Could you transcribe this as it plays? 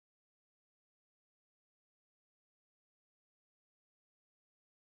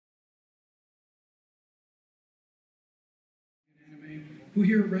Who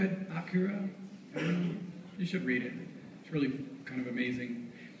here read Akira? You should read it. It's really kind of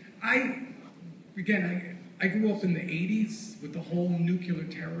amazing. I grew up in the 80s with the whole nuclear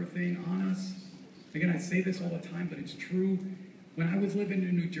terror thing on us. Again, I say this all the time, but it's true. When I was living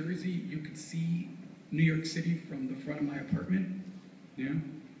in New Jersey, you could see New York City from the front of my apartment,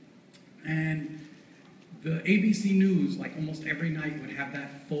 and the ABC News, like almost every night, would have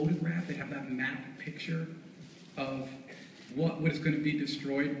that photograph, they'd have that map picture of what was going to be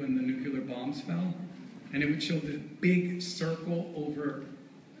destroyed when the nuclear bombs fell. And it would show this big circle over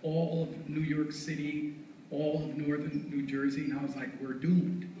all of New York City, all of northern New Jersey, and I was like, we're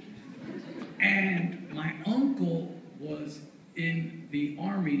doomed. And my uncle was in the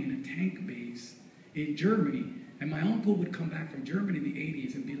army in a tank base in Germany, and my uncle would come back from Germany in the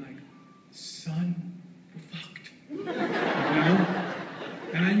 80s and be like, son, we're fucked. You know?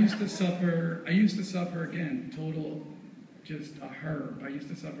 And I used to suffer again, total, just a herb. I used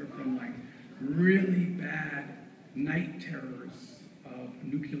to suffer from like really bad night terrors of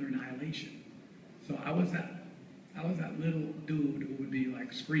nuclear annihilation. So I was that little dude who would be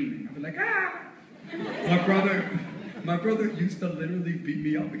like screaming. I'd be like, ah! My brother used to literally beat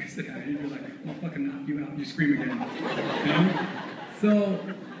me up because of that. He'd be like, I'll fucking knock you out, you scream again. You know? So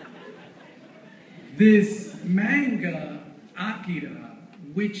this manga, Akira,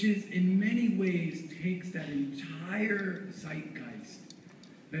 which is in many ways takes that entire zeitgeist,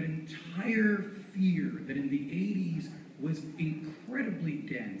 that entire fear that in the 80s was incredibly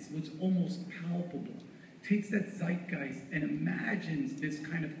dense, was almost palpable, takes that zeitgeist and imagines this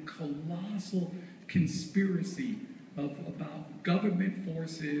kind of colossal conspiracy about government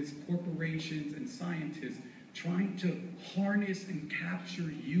forces, corporations, and scientists trying to harness and capture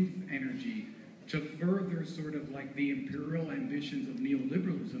youth energy to further sort of like the imperial ambitions of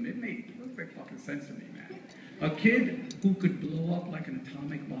neoliberalism. It made perfect fucking sense to me, man. A kid who could blow up like an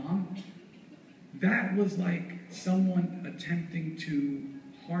atomic bomb, that was like someone attempting to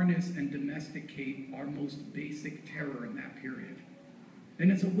harness and domesticate our most basic terror in that period.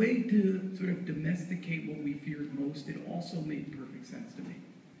 And as a way to sort of domesticate what we feared most, it also made perfect sense to me.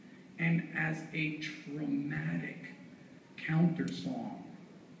 And as a traumatic counter song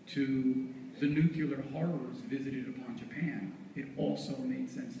to the nuclear horrors visited upon Japan, it also made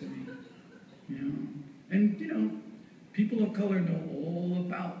sense to me. You know? And you know, people of color know all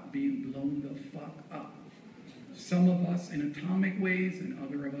about being blown the fuck up. Some of us in atomic ways and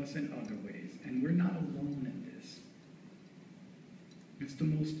other of us in other ways. And we're not alone in this. It's the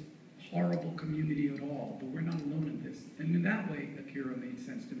most horrible community at all, but we're not alone in this. And in that way, Akira made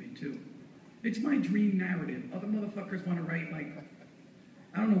sense to me too. It's my dream narrative. Other motherfuckers want to write like,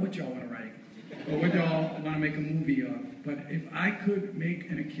 I don't know what y'all want to write, or what y'all want to make a movie of, but if I could make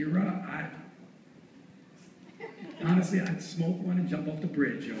an Akira, honestly, I'd smoke one and jump off the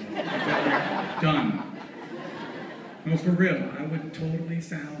bridge, y'all. Done. No, for real, I would totally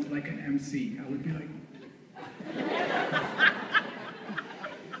sound like an MC. I would be like,